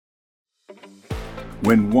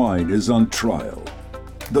When wine is on trial,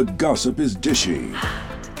 the gossip is dishy.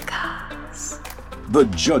 The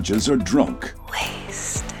judges are drunk.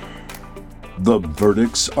 Wasted. The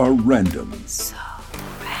verdicts are random. So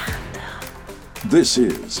random. This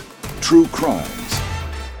is True Crimes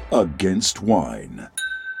Against Wine.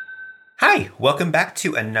 Hi, welcome back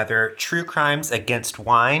to another True Crimes Against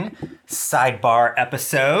Wine sidebar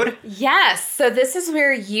episode. Yes, so this is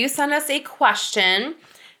where you send us a question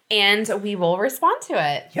and we will respond to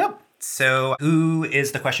it. Yep. So who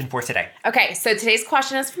is the question for today? Okay, so today's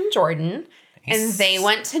question is from Jordan, Nice. and they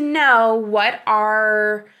want to know what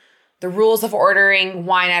are the rules of ordering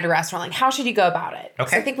wine at a restaurant. Like, how should you go about it? Okay.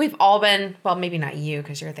 So I think we've all been, well, maybe not you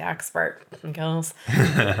because you're the expert, girls.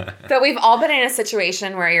 But we've all been in a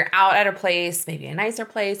situation where you're out at a place, maybe a nicer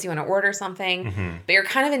place, you want to order something, but you're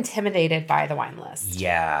kind of intimidated by the wine list.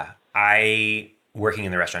 Yeah, I, working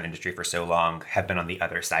in the restaurant industry for so long, have been on the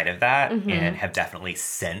other side of that and have definitely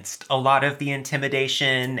sensed a lot of the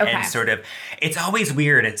intimidation and sort of, it's always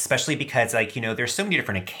weird, especially because there's so many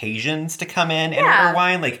different occasions to come in and order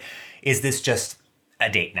wine. Like, is this just a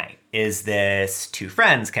date night? Is this two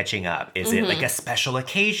friends catching up? Is it like a special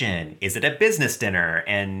occasion? Is it a business dinner?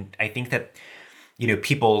 And I think that,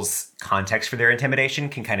 people's context for their intimidation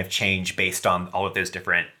can kind of change based on all of those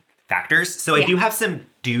different factors. So I do have some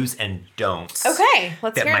do's and don'ts Okay,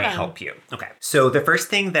 let's that hear might them. help you. Okay. So the first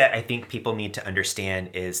thing that I think people need to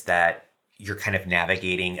understand is that you're kind of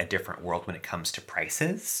navigating a different world when it comes to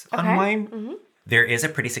prices on wine. There is a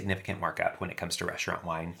pretty significant markup when it comes to restaurant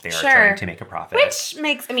wine. They are trying to make a profit. Which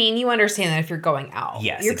makes, you understand that if you're going out.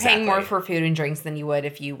 Yes, You're paying more exactly. for food and drinks than you would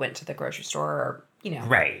if you went to the grocery store or,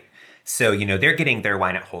 Right. So, they're getting their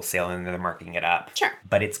wine at wholesale and they're marking it up. Sure.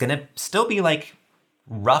 But it's going to still be like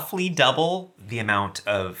roughly double the amount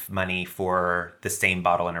of money for the same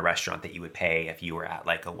bottle in a restaurant that you would pay if you were at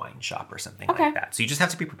like a wine shop or something like that. So you just have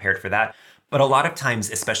to be prepared for that. But a lot of times,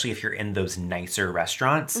 especially if you're in those nicer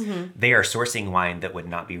restaurants, they are sourcing wine that would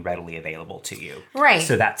not be readily available to you. Right.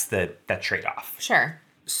 So that's the trade-off. Sure.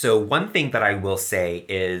 So one thing that I will say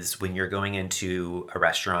is when you're going into a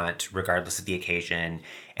restaurant, regardless of the occasion,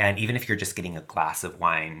 and even if you're just getting a glass of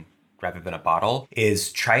wine rather than a bottle,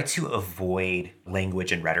 is try to avoid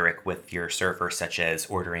language and rhetoric with your server, such as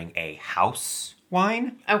ordering a house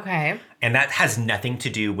wine. Okay. And that has nothing to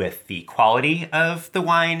do with the quality of the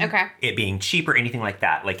wine, it being cheap or anything like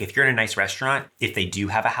that. Like if you're in a nice restaurant, if they do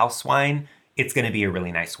have a house wine, it's going to be a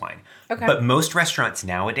really nice wine. Okay. But most restaurants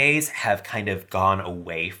nowadays have kind of gone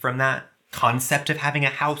away from that concept of having a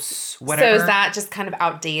house, whatever. So is that just kind of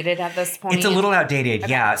outdated at this point? It's a little outdated,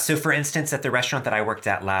 yeah. So for instance, at the restaurant that I worked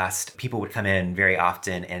at last, people would come in very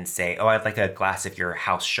often and say, oh, I'd like a glass of your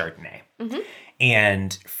house Chardonnay.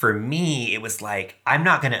 And for me, it was like, I'm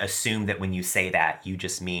not going to assume that when you say that, you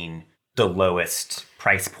just mean the lowest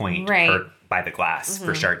price point by the glass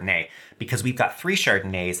for Chardonnay. Because we've got 3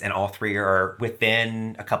 Chardonnays and all 3 are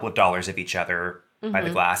within a couple of dollars of each other by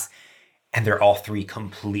the glass. And they're all 3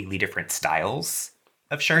 completely different styles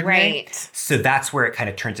of Chardonnay. Right. So that's where it kind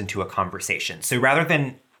of turns into a conversation. So rather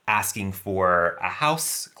than asking for a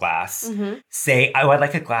house glass, say, oh, I'd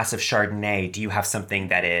like a glass of Chardonnay. Do you have something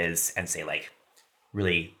that is, and say like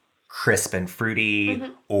really crisp and fruity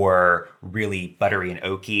or really buttery and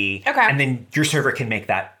oaky? Okay. And then your server can make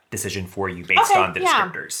that decision for you based on the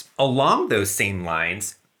descriptors. Along those same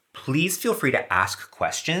lines, please feel free to ask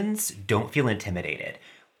questions. Don't feel intimidated.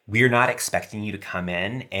 We're not expecting you to come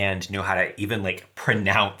in and know how to even like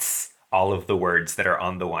pronounce all of the words that are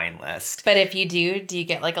on the wine list. But if you do you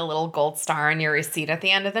get like a little gold star on your receipt at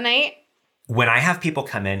the end of the night? When I have people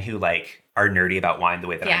come in who like are nerdy about wine the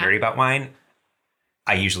way that I'm nerdy about wine,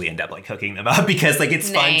 I usually end up like hooking them up because like it's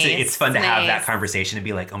fun to have that conversation and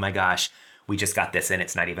be like, oh my gosh, we just got this in.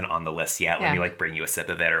 It's not even on the list yet. Let me like bring you a sip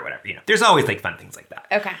of it or whatever. There's always like fun things like that.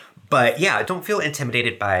 Okay. But yeah, don't feel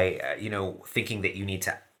intimidated by, thinking that you need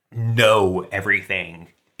to know everything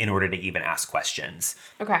in order to even ask questions.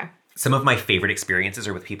 Okay. Some of my favorite experiences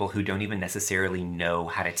are with people who don't even necessarily know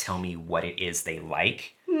how to tell me what it is they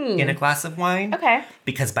like in a glass of wine. Okay.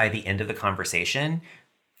 Because by the end of the conversation,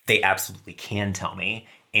 they absolutely can tell me,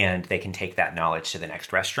 and they can take that knowledge to the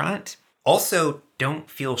next restaurant. Also, don't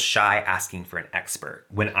feel shy asking for an expert.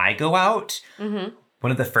 When I go out,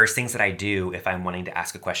 one of the first things that I do if I'm wanting to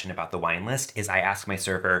ask a question about the wine list is I ask my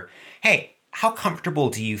server, hey, how comfortable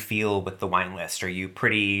do you feel with the wine list? Are you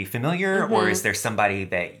pretty familiar, or is there somebody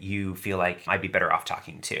that you feel like I'd be better off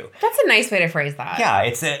talking to? That's a nice way to phrase that.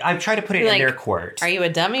 Yeah, I try to put it in their court. Are you a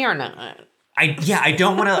dummy or not? I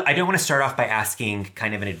don't want to start off by asking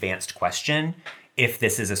kind of an advanced question if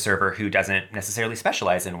this is a server who doesn't necessarily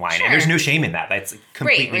specialize in wine. And there's no shame in that. That's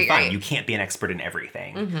completely fine. Right. You can't be an expert in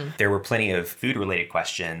everything. There were plenty of food-related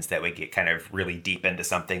questions that would get kind of really deep into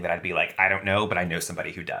something that I'd be like, I don't know, but I know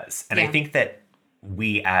somebody who does. And I think that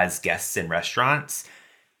we as guests in restaurants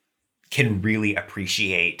can really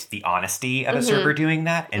appreciate the honesty of a server doing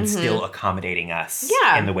that and still accommodating us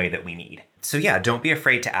in the way that we need. So yeah, don't be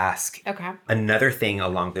afraid to ask. Okay. Another thing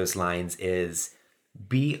along those lines is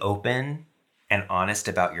be open and honest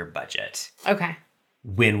about your budget. Okay.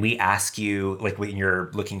 When we ask you, like when you're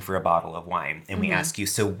looking for a bottle of wine and we ask you,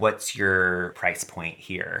 so what's your price point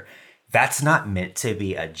here? That's not meant to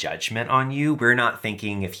be a judgment on you. We're not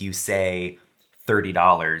thinking if you say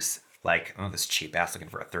 $30, like, oh, this cheap ass looking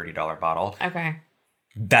for a $30 bottle. Okay.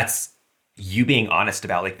 That's you being honest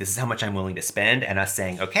about, like, this is how much I'm willing to spend, and us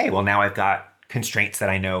saying, okay, well, now I've got constraints that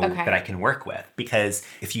I know that I can work with. Because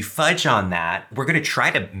if you fudge on that, we're going to try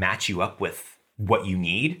to match you up with what you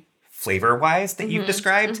need flavor-wise that you've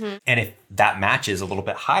described. And if that matches a little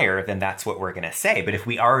bit higher, then that's what we're going to say. But if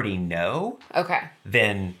we already know,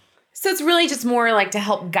 then... So it's really just more like to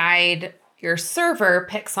help guide your server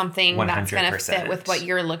pick something 100%. That's going to fit with what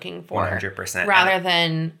you're looking for. 100%. Rather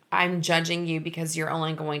than I'm judging you because you're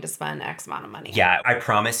only going to spend X amount of money. Yeah, I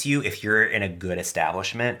promise you, if you're in a good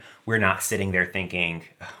establishment, we're not sitting there thinking,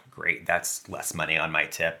 oh, great, that's less money on my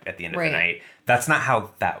tip at the end of the night. That's not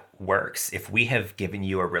how that works. If we have given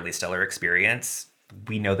you a really stellar experience,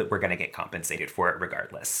 we know that we're going to get compensated for it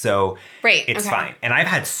regardless. So it's fine. And I've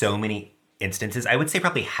had so many instances, I would say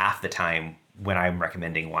probably half the time when I'm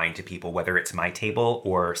recommending wine to people, whether it's my table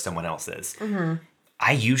or someone else's,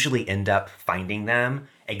 I usually end up finding them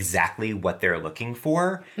exactly what they're looking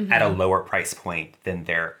for at a lower price point than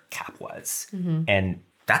their cap was. And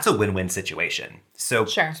that's a win-win situation. So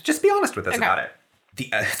just be honest with us about it.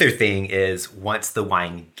 The other thing is once the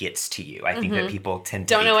wine gets to you, I think that people tend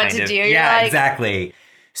to don't know what to do. Yeah, like... exactly.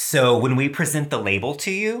 So when we present the label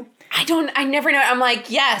to you, I never know. I'm like,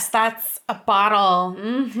 yes, that's a bottle.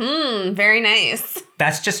 Very nice.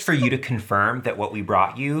 That's just for you to confirm that what we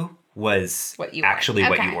brought you was what you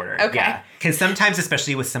ordered. Okay. Yeah. Because sometimes,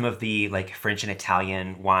 especially with some of the like French and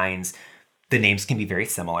Italian wines, the names can be very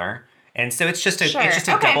similar. And so it's just a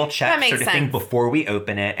double check sort of thing before we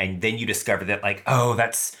open it. And then you discover that like, oh,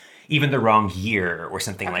 that's even the wrong year or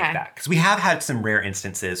something like that. Because we have had some rare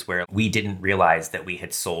instances where we didn't realize that we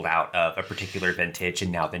had sold out of a particular vintage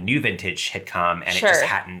and now the new vintage had come and it just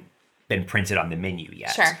hadn't been printed on the menu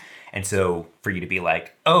yet. And so for you to be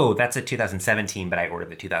like, oh, that's a 2017, but I ordered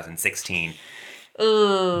the 2016.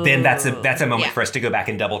 Ooh. Then that's a moment for us to go back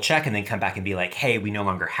and double check and then come back and be like, hey, we no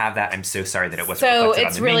longer have that. I'm so sorry that it wasn't reflected on the menu. So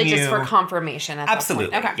it's really just for confirmation at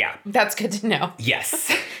Absolutely. That point. Okay. Yeah. That's good to know.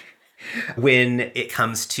 Yes. When it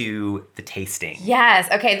comes to the tasting.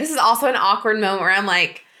 Yes. Okay. This is also an awkward moment where I'm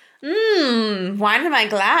like, wine in my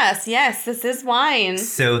glass. Yes, this is wine.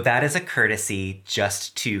 So that is a courtesy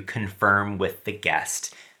just to confirm with the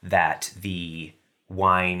guest that the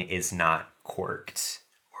wine is not corked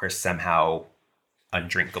or somehow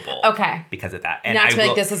undrinkable. Okay. Because of that. And not to be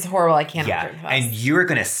like, this is horrible. I can't drink this. And you're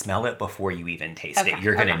going to smell it before you even taste it.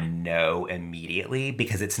 You're going to know immediately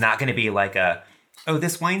because it's not going to be like oh,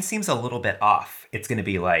 this wine seems a little bit off. It's going to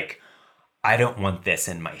be like, I don't want this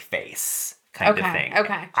in my face kind of thing.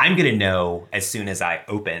 Okay. I'm going to know as soon as I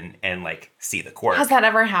open and like see the cork. Has that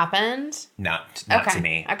ever happened? Not to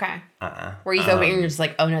me. Okay. Where you open and you're just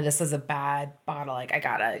like, oh no, this is a bad bottle. Like I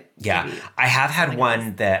gotta. Yeah. I have had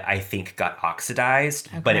one that I think got oxidized,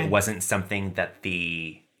 but it wasn't something that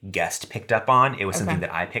the guest picked up on. It was something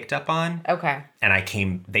that I picked up on. Okay.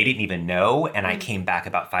 And they didn't even know. And I came back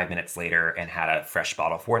about 5 minutes later and had a fresh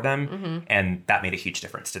bottle for them. And that made a huge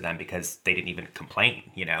difference to them because they didn't even complain,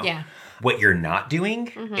 you know? Yeah. What you're not doing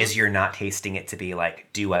is you're not tasting it to be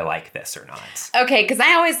like, do I like this or not? Okay. Because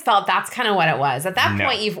I always felt that's kind of what it was. At that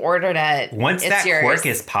point, you've ordered it. Once that cork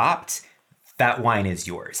is popped, that wine is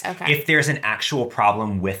yours. Okay. If there's an actual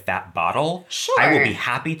problem with that bottle, I will be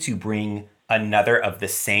happy to bring another of the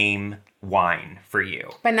same wine for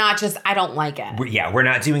you. But not just, I don't like it. We're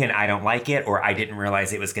not doing an I don't like it or I didn't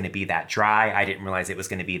realize it was going to be that dry. I didn't realize it was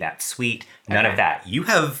going to be that sweet. None of that.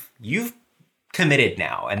 You've committed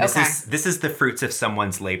now. And this is the fruits of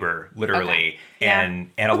someone's labor, literally. And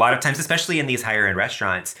a lot of times, especially in these higher end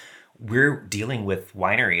restaurants, we're dealing with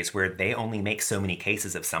wineries where they only make so many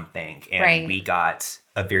cases of something. And we got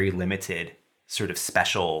a very limited sort of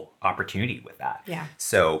special opportunity with that. Yeah.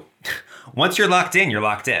 So once you're locked in, you're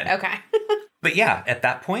locked in. Okay. But yeah, at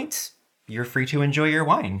that point, you're free to enjoy your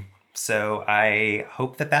wine. So I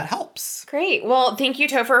hope that helps. Great. Well, thank you,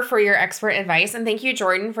 Topher, for your expert advice. And thank you,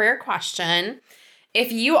 Jordan, for your question.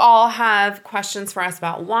 If you all have questions for us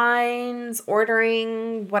about wines,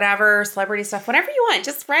 ordering, whatever, celebrity stuff, whatever you want,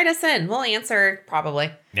 just write us in. We'll answer probably.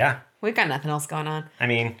 Yeah. We've got nothing else going on. I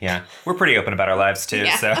mean, yeah. We're pretty open about our lives too,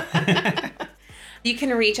 so. You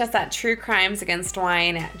can reach us at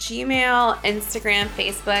truecrimesagainstwine at Gmail, Instagram,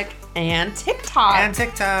 Facebook, and TikTok. And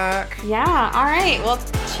TikTok. Yeah. All right. Well,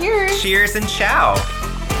 cheers. Cheers and ciao.